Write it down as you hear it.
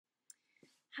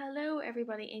Hello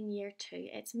everybody in year 2,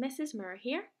 it's Mrs. Moore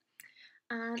here,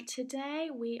 and today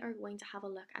we are going to have a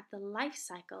look at the life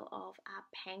cycle of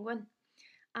a penguin.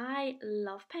 I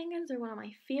love penguins, they're one of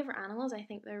my favourite animals. I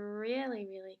think they're really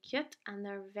cute and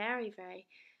they're very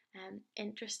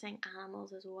interesting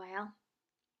animals as well.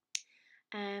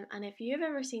 And if you've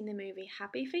ever seen the movie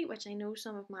Happy Feet, which I know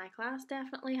some of my class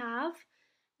definitely have,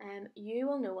 you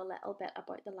will know a little bit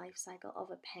about the life cycle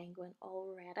of a penguin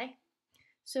already.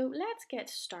 So let's get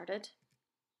started.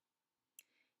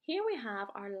 Here we have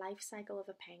our life cycle of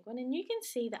a penguin, and you can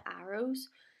see the arrows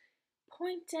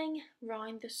pointing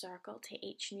round the circle to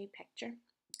each new picture.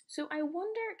 So I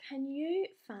wonder, can you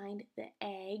find the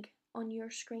egg on your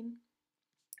screen?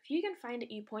 If you can find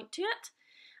it, you point to it,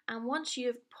 and once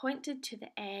you've pointed to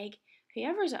the egg,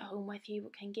 whoever's at home with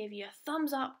you can give you a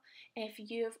thumbs up if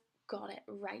you've got it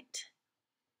right.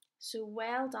 So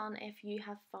well done if you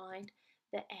have found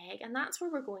the egg, and that's where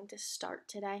we're going to start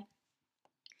today.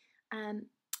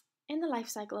 In the life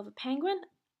cycle of a penguin,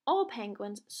 all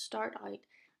penguins start out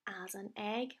as an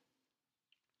egg.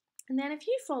 And then if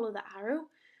you follow the arrow,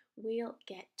 we'll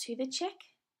get to the chick.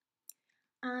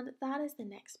 And that is the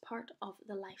next part of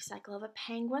the life cycle of a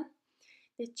penguin.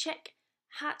 The chick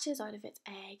hatches out of its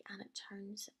egg and it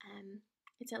turns,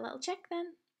 it's a little chick then.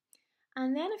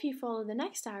 And then if you follow the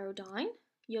next arrow down,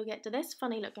 you'll get to this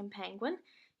funny looking penguin.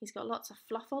 He's got lots of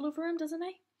fluff all over him, doesn't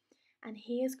he? And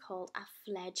he is called a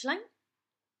fledgling.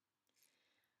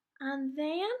 And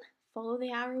then follow the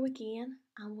arrow again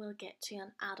and we'll get to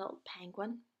an adult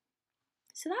penguin.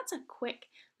 So that's a quick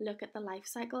look at the life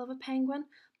cycle of a penguin,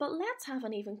 but let's have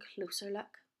an even closer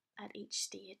look at each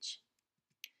stage.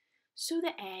 So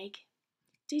the egg.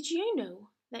 Did you know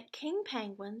that king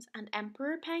penguins and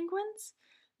emperor penguins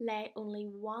lay only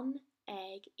one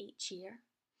egg each year?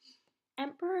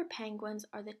 Emperor penguins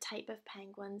are the type of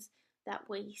penguins that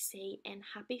we see in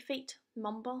Happy Feet.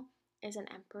 Mumble is an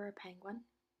emperor penguin.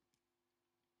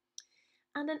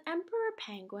 And an emperor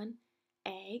penguin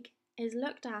egg is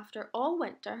looked after all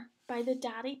winter by the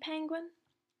daddy penguin.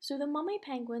 So the mummy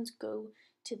penguins go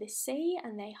to the sea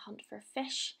and they hunt for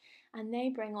fish and they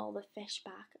bring all the fish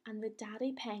back, and the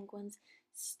daddy penguins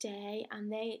stay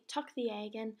and they tuck the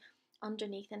egg in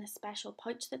underneath in a special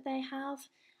pouch that they have,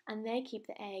 and they keep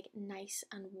the egg nice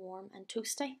and warm and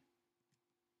toasty.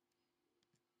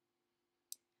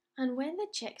 And when the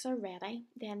chicks are ready,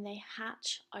 then they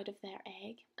hatch out of their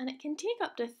egg, and it can take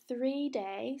up to 3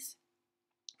 days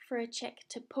for a chick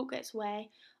to poke its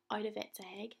way out of its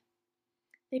egg.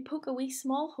 They poke a wee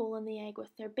small hole in the egg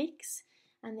with their beaks,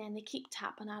 and then they keep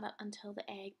tapping at it until the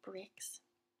egg breaks.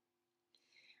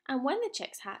 And when the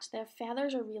chicks hatch, their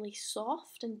feathers are really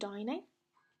soft and downy,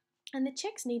 and the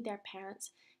chicks need their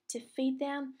parents to feed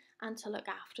them and to look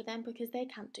after them because they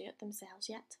can't do it themselves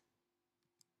yet.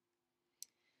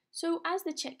 So as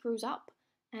the chick grows up,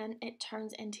 it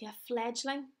turns into a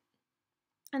fledgling,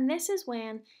 and this is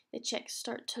when the chicks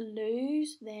start to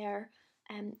lose their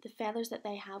the feathers that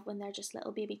they have when they're just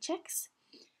little baby chicks,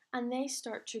 and they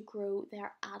start to grow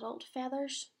their adult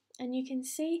feathers, and you can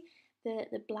see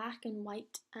the black and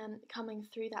white coming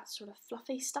through that sort of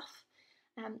fluffy stuff.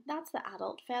 That's the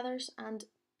adult feathers, and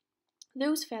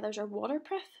those feathers are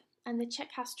waterproof, and the chick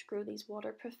has to grow these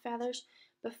waterproof feathers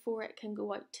before it can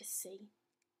go out to sea.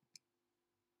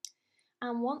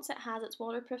 And once it has its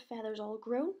waterproof feathers all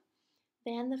grown,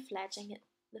 then the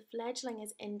fledgling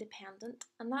is independent,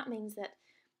 and that means that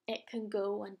it can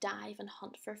go and dive and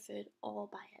hunt for food all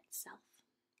by itself.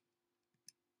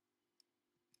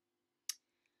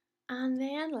 And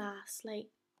then lastly,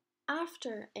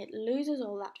 after it loses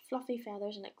all that fluffy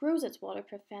feathers and it grows its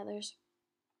waterproof feathers,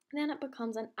 then it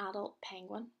becomes an adult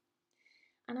penguin.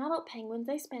 And adult penguins,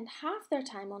 they spend half their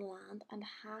time on land and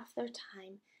half their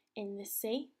time in the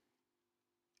sea.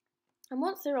 And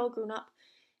once they're all grown up,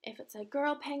 if it's a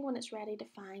girl penguin, it's ready to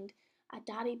find a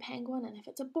daddy penguin, and if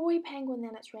it's a boy penguin,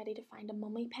 then it's ready to find a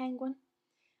mummy penguin.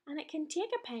 And it can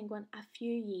take a penguin a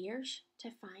few years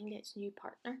to find its new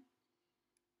partner.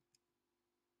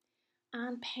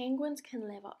 And penguins can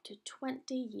live up to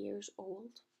 20 years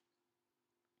old.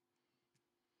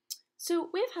 So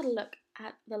we've had a look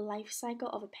at the life cycle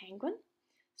of a penguin.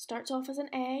 Starts off as an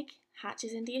egg,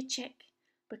 hatches into a chick,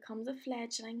 becomes a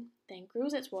fledgling, then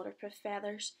grows its waterproof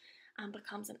feathers and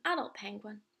becomes an adult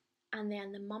penguin, and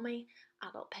then the mummy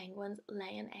adult penguins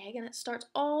lay an egg, and it starts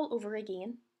all over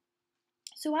again.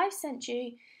 So I've sent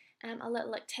you a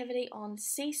little activity on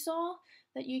Seesaw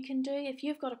that you can do. If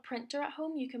you've got a printer at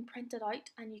home, you can print it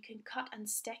out and you can cut and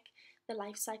stick the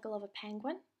life cycle of a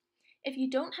penguin. If you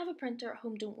don't have a printer at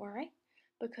home, don't worry,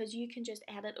 because you can just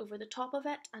edit over the top of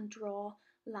it and draw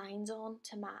lines on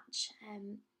to match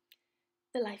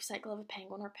the life cycle of a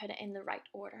penguin or put it in the right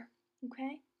order.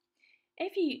 Okay?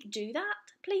 If you do that,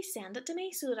 please send it to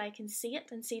me so that I can see it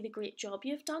and see the great job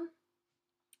you've done.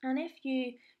 And if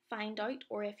you find out,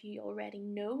 or if you already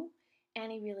know,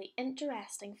 any really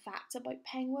interesting facts about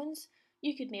penguins,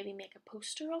 you could maybe make a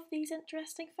poster of these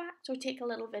interesting facts or take a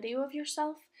little video of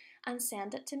yourself and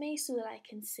send it to me so that I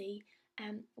can see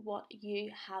what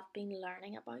you have been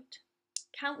learning about.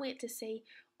 Can't wait to see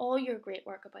all your great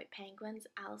work about penguins.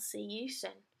 I'll see you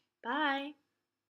soon. Bye.